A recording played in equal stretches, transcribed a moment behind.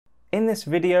In this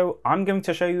video, I'm going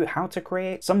to show you how to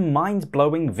create some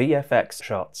mind-blowing VFX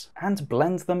shots and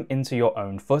blend them into your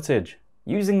own footage.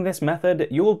 Using this method,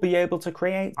 you'll be able to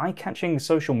create eye-catching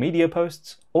social media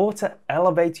posts or to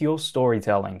elevate your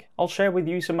storytelling. I'll share with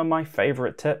you some of my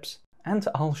favorite tips, and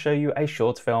I'll show you a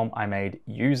short film I made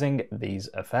using these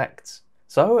effects.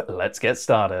 So let's get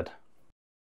started.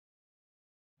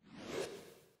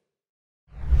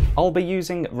 I'll be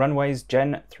using Runway's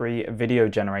Gen-3 video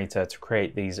generator to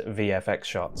create these VFX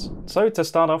shots. So to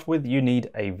start off with, you need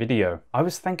a video. I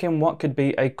was thinking what could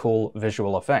be a cool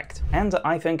visual effect, and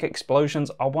I think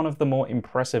explosions are one of the more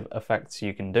impressive effects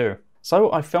you can do. So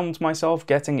I filmed myself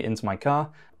getting into my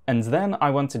car, and then I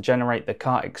want to generate the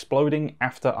car exploding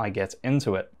after I get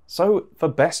into it. So for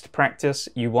best practice,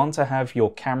 you want to have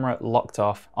your camera locked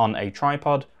off on a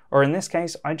tripod, or in this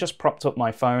case, I just propped up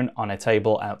my phone on a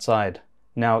table outside.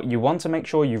 Now, you want to make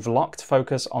sure you've locked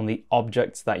focus on the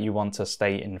objects that you want to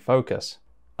stay in focus.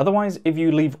 Otherwise, if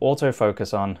you leave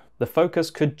autofocus on, the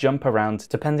focus could jump around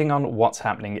depending on what's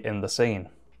happening in the scene.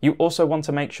 You also want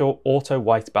to make sure auto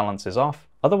white balance is off,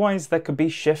 otherwise there could be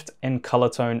shift in color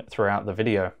tone throughout the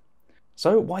video.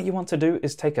 So what you want to do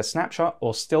is take a snapshot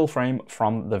or still frame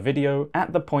from the video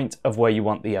at the point of where you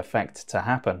want the effect to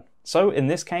happen. So in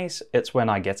this case, it's when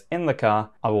I get in the car,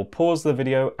 I will pause the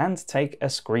video and take a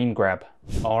screen grab.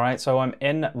 Alright, so I'm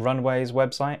in Runway's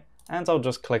website and I'll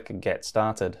just click Get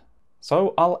Started.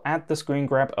 So I'll add the screen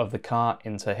grab of the car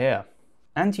into here.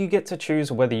 And you get to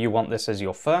choose whether you want this as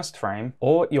your first frame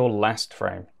or your last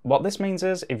frame. What this means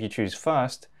is if you choose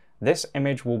first, this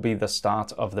image will be the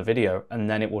start of the video and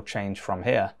then it will change from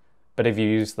here. But if you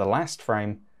use the last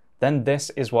frame, then this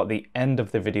is what the end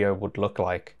of the video would look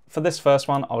like. For this first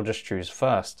one, I'll just choose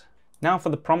first. Now for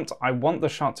the prompt, I want the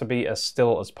shot to be as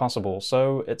still as possible,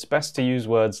 so it's best to use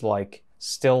words like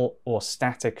still or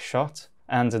static shot.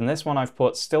 And in this one, I've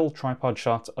put still tripod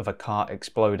shot of a car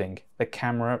exploding. The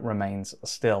camera remains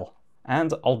still.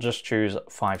 And I'll just choose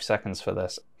 5 seconds for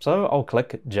this. So I'll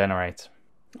click generate.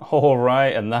 All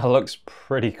right, and that looks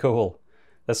pretty cool.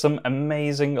 There's some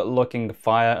amazing looking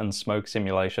fire and smoke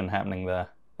simulation happening there.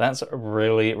 That's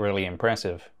really, really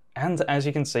impressive. And as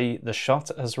you can see, the shot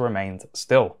has remained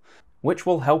still, which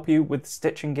will help you with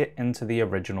stitching it into the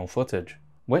original footage,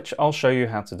 which I'll show you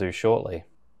how to do shortly.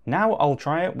 Now I'll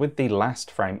try it with the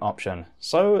last frame option.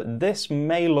 So this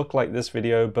may look like this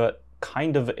video, but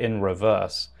kind of in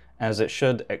reverse, as it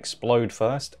should explode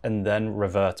first and then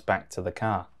revert back to the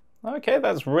car. Okay,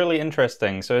 that's really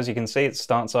interesting. So as you can see, it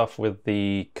starts off with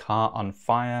the car on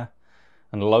fire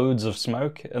and loads of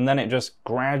smoke, and then it just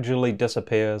gradually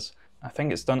disappears. I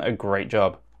think it's done a great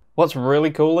job. What's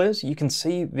really cool is you can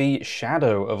see the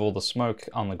shadow of all the smoke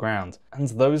on the ground, and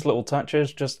those little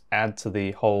touches just add to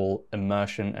the whole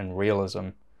immersion and realism.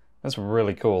 That's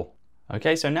really cool.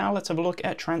 Okay, so now let's have a look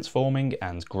at transforming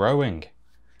and growing.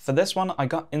 For this one, I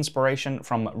got inspiration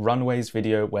from Runway's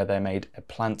video where they made a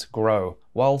plant grow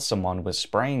while someone was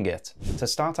spraying it. To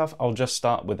start off, I'll just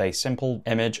start with a simple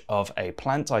image of a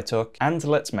plant I took and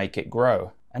let's make it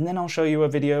grow. And then I'll show you a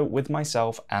video with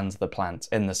myself and the plant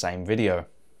in the same video.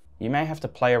 You may have to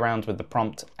play around with the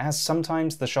prompt as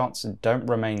sometimes the shots don't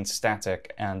remain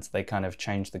static and they kind of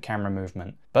change the camera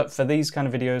movement. But for these kind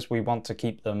of videos, we want to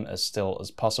keep them as still as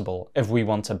possible if we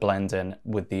want to blend in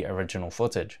with the original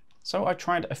footage. So I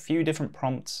tried a few different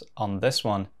prompts on this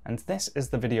one, and this is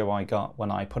the video I got when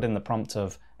I put in the prompt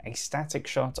of a static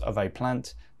shot of a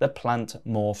plant, the plant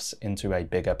morphs into a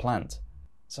bigger plant.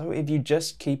 So if you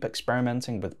just keep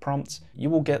experimenting with prompts,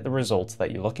 you will get the results that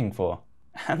you're looking for.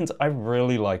 And I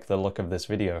really like the look of this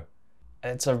video.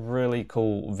 It's a really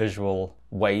cool visual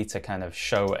way to kind of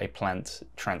show a plant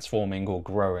transforming or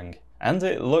growing. And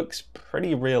it looks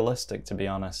pretty realistic, to be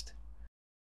honest.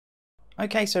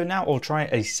 Okay, so now I'll try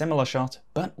a similar shot,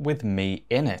 but with me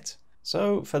in it.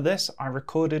 So for this, I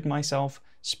recorded myself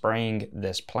spraying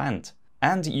this plant.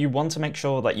 And you want to make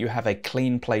sure that you have a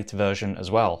clean plate version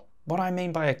as well. What I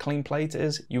mean by a clean plate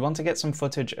is you want to get some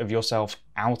footage of yourself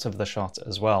out of the shot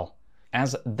as well,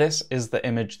 as this is the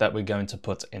image that we're going to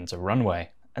put into Runway.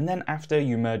 And then after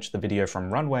you merge the video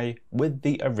from Runway with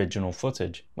the original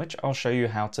footage, which I'll show you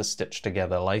how to stitch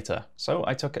together later. So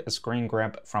I took a screen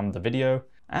grab from the video,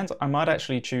 and I might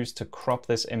actually choose to crop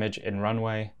this image in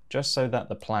Runway just so that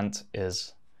the plant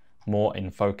is more in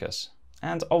focus.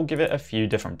 And I'll give it a few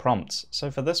different prompts.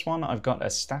 So for this one, I've got a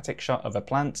static shot of a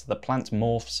plant. The plant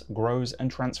morphs, grows,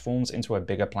 and transforms into a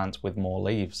bigger plant with more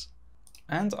leaves.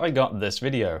 And I got this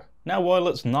video. Now, while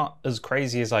it's not as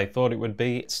crazy as I thought it would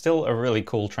be, it's still a really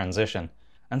cool transition.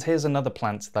 And here's another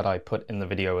plant that I put in the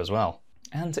video as well.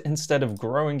 And instead of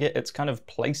growing it, it's kind of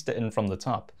placed it in from the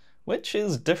top, which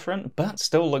is different, but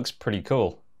still looks pretty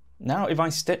cool. Now, if I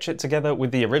stitch it together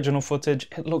with the original footage,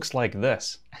 it looks like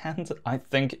this, and I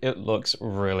think it looks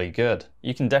really good.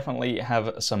 You can definitely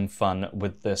have some fun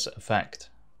with this effect.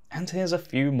 And here's a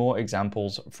few more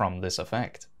examples from this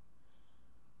effect.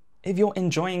 If you're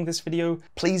enjoying this video,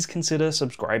 please consider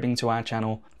subscribing to our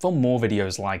channel for more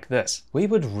videos like this. We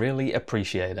would really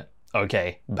appreciate it.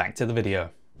 Okay, back to the video.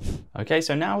 Okay,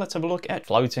 so now let's have a look at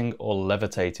floating or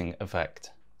levitating effect.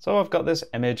 So I've got this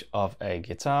image of a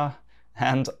guitar,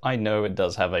 and I know it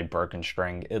does have a broken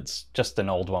string. It's just an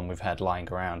old one we've had lying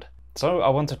around. So I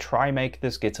want to try make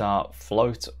this guitar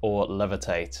float or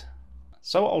levitate.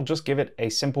 So I'll just give it a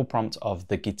simple prompt of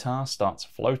the guitar starts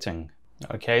floating.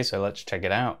 Okay, so let's check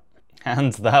it out.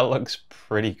 And that looks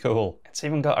pretty cool. It's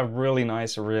even got a really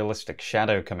nice realistic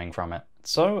shadow coming from it.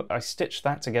 So I stitched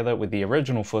that together with the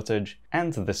original footage,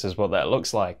 and this is what that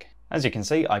looks like. As you can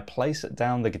see, I place it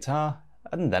down the guitar,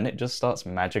 and then it just starts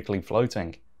magically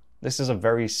floating. This is a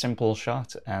very simple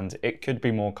shot, and it could be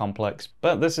more complex,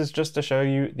 but this is just to show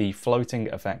you the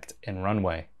floating effect in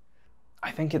Runway.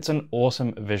 I think it's an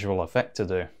awesome visual effect to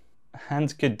do,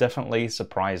 and could definitely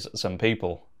surprise some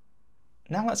people.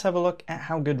 Now let's have a look at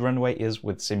how good Runway is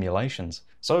with simulations.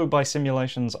 So by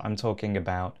simulations, I'm talking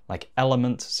about like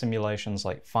element simulations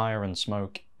like fire and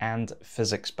smoke, and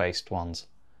physics-based ones.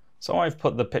 So I've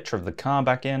put the picture of the car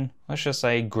back in. Let's just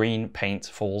say green paint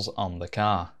falls on the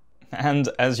car. And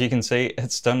as you can see,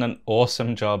 it's done an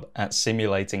awesome job at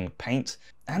simulating paint,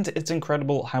 and it's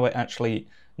incredible how it actually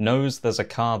knows there's a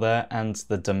car there and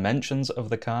the dimensions of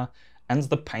the car, and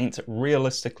the paint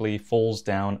realistically falls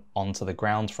down onto the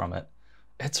ground from it.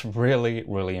 It's really,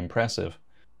 really impressive.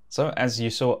 So as you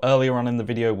saw earlier on in the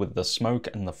video with the smoke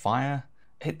and the fire,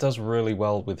 it does really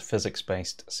well with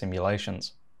physics-based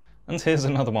simulations. And here's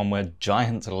another one where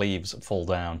giant leaves fall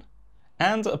down.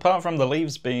 And apart from the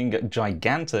leaves being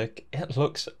gigantic, it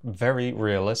looks very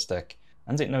realistic,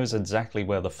 and it knows exactly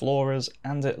where the floor is,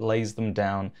 and it lays them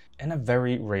down in a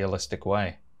very realistic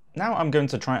way. Now I'm going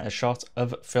to try a shot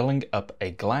of filling up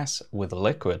a glass with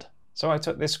liquid. So I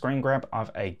took this screen grab of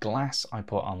a glass I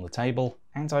put on the table,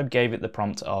 and I gave it the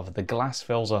prompt of the glass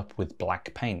fills up with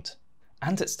black paint.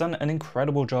 And it's done an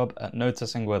incredible job at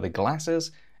noticing where the glass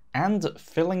is and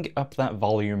filling up that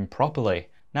volume properly.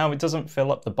 Now, it doesn't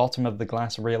fill up the bottom of the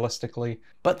glass realistically,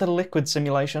 but the liquid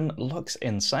simulation looks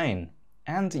insane.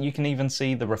 And you can even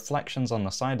see the reflections on the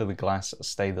side of the glass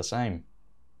stay the same.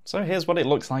 So here's what it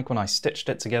looks like when I stitched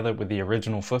it together with the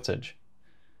original footage.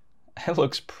 It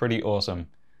looks pretty awesome.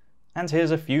 And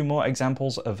here's a few more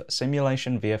examples of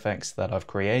simulation VFX that I've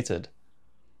created.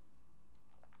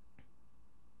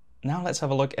 Now let's have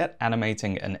a look at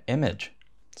animating an image.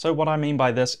 So what I mean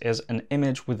by this is an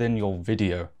image within your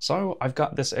video. So I've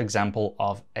got this example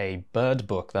of a bird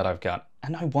book that I've got,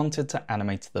 and I wanted to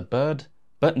animate the bird,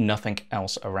 but nothing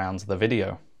else around the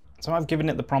video. So I've given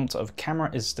it the prompt of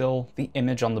camera is still, the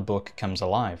image on the book comes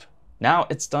alive. Now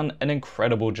it's done an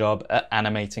incredible job at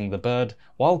animating the bird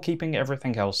while keeping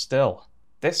everything else still.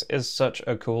 This is such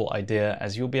a cool idea,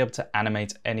 as you'll be able to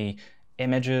animate any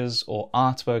images or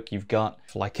artwork you've got.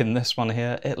 Like in this one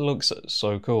here, it looks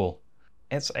so cool.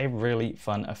 It's a really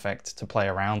fun effect to play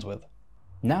around with.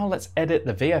 Now let's edit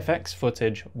the VFX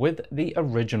footage with the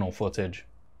original footage.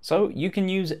 So you can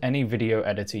use any video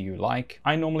editor you like.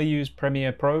 I normally use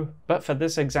Premiere Pro, but for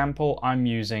this example, I'm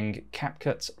using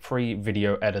CapCut's free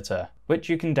video editor, which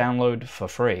you can download for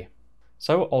free.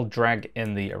 So I'll drag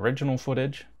in the original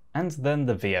footage and then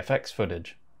the VFX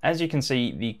footage. As you can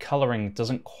see, the coloring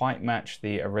doesn't quite match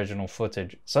the original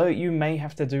footage, so you may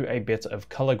have to do a bit of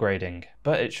color grading,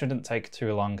 but it shouldn't take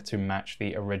too long to match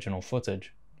the original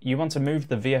footage. You want to move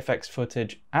the VFX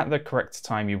footage at the correct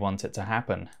time you want it to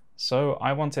happen. So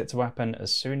I want it to happen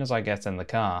as soon as I get in the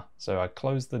car. So I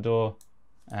close the door,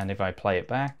 and if I play it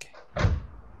back,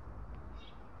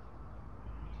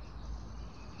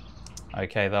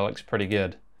 okay, that looks pretty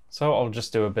good. So I'll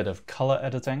just do a bit of color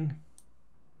editing.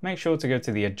 Make sure to go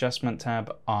to the adjustment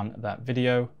tab on that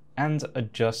video and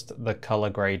adjust the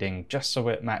color grading just so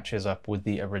it matches up with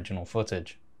the original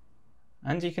footage.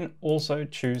 And you can also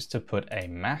choose to put a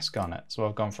mask on it. So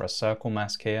I've gone for a circle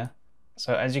mask here.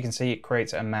 So as you can see, it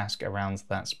creates a mask around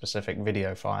that specific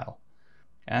video file.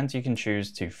 And you can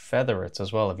choose to feather it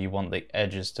as well if you want the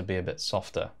edges to be a bit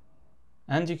softer.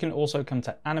 And you can also come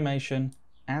to animation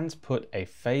and put a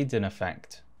fade in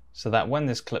effect so that when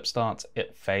this clip starts,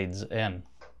 it fades in.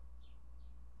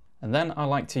 And then I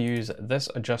like to use this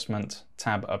adjustment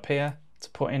tab up here to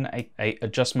put in a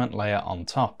adjustment layer on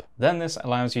top. Then this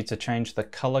allows you to change the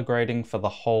color grading for the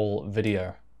whole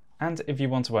video. And if you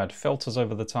want to add filters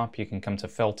over the top, you can come to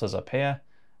filters up here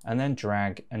and then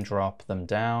drag and drop them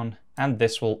down, and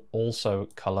this will also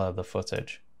color the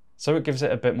footage. So it gives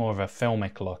it a bit more of a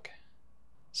filmic look.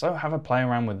 So have a play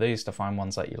around with these to find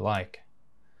ones that you like.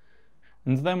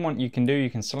 And then what you can do, you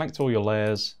can select all your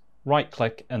layers, right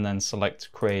click and then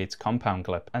select create compound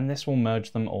clip, and this will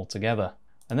merge them all together.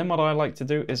 And then what I like to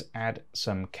do is add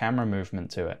some camera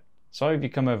movement to it. So if you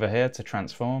come over here to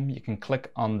transform, you can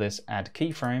click on this add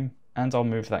keyframe, and I'll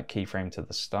move that keyframe to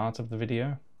the start of the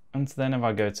video. And then if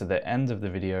I go to the end of the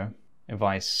video, if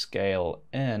I scale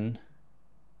in,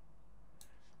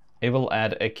 it will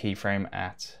add a keyframe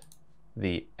at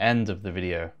the end of the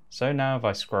video. So now if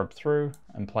I scrub through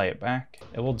and play it back,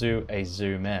 it will do a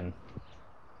zoom in.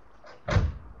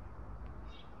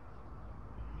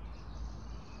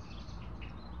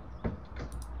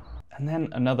 And then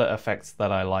another effect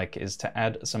that I like is to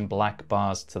add some black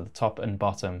bars to the top and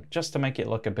bottom, just to make it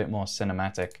look a bit more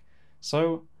cinematic.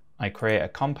 So I create a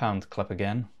compound clip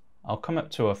again. I'll come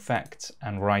up to effect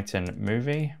and write in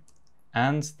movie.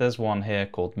 And there's one here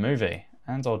called movie,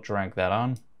 and I'll drag that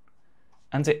on.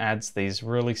 And it adds these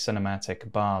really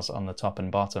cinematic bars on the top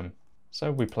and bottom.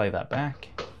 So we play that back.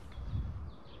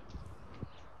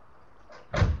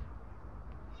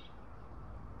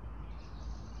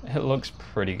 It looks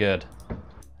pretty good.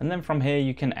 And then from here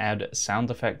you can add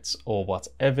sound effects or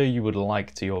whatever you would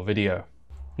like to your video.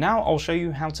 Now I'll show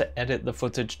you how to edit the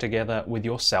footage together with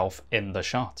yourself in the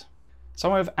shot.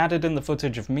 So I've added in the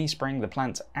footage of me spraying the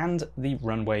plant and the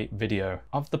runway video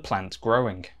of the plant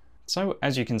growing. So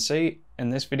as you can see, in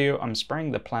this video I'm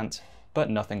spraying the plant, but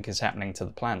nothing is happening to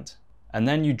the plant. And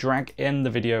then you drag in the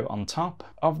video on top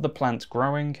of the plant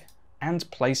growing and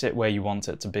place it where you want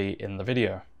it to be in the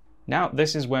video. Now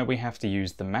this is where we have to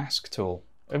use the mask tool.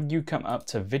 If you come up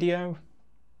to video,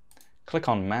 click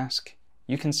on mask,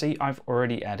 you can see I've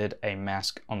already added a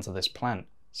mask onto this plant.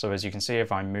 So as you can see,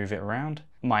 if I move it around,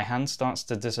 my hand starts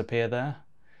to disappear there,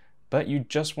 but you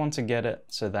just want to get it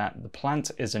so that the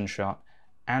plant is in shot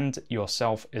and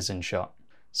yourself is in shot.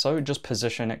 So just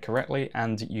position it correctly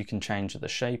and you can change the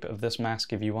shape of this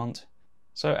mask if you want.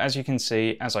 So as you can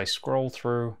see, as I scroll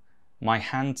through, my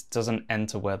hand doesn't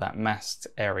enter where that masked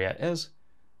area is,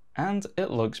 and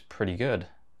it looks pretty good.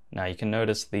 Now you can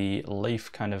notice the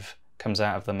leaf kind of comes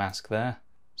out of the mask there,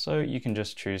 so you can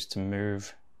just choose to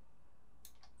move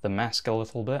the mask a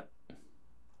little bit.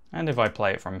 And if I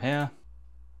play it from here,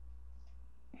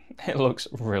 it looks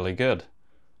really good.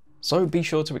 So be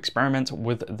sure to experiment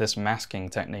with this masking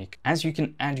technique, as you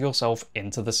can add yourself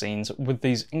into the scenes with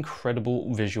these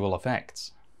incredible visual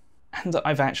effects. And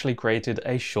I've actually created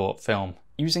a short film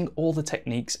using all the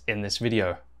techniques in this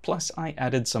video, plus I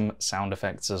added some sound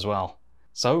effects as well.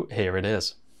 So here it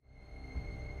is.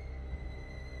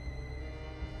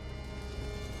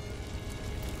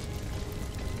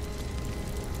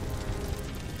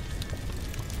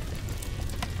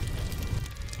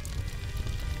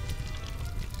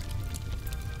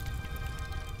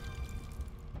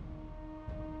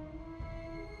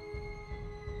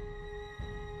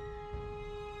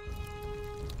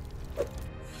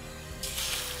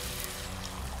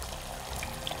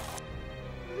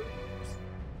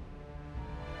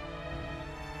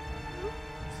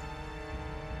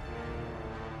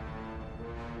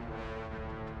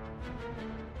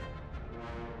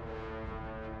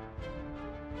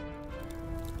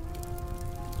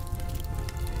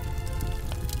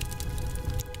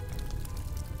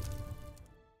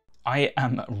 I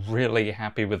am really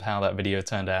happy with how that video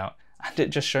turned out, and it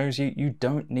just shows you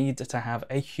don't need to have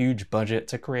a huge budget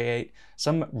to create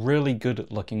some really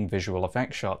good looking visual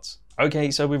effects shots.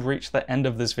 Okay, so we've reached the end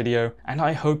of this video, and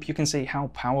I hope you can see how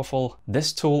powerful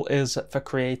this tool is for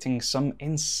creating some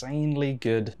insanely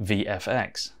good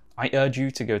VFX. I urge you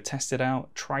to go test it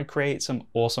out, try create some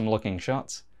awesome looking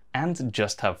shots, and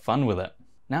just have fun with it.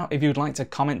 Now, if you'd like to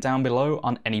comment down below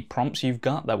on any prompts you've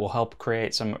got that will help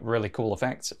create some really cool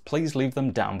effects, please leave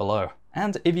them down below.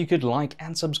 And if you could like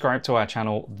and subscribe to our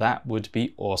channel, that would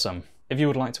be awesome. If you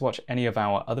would like to watch any of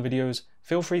our other videos,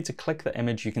 feel free to click the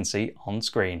image you can see on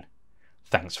screen.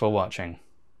 Thanks for watching.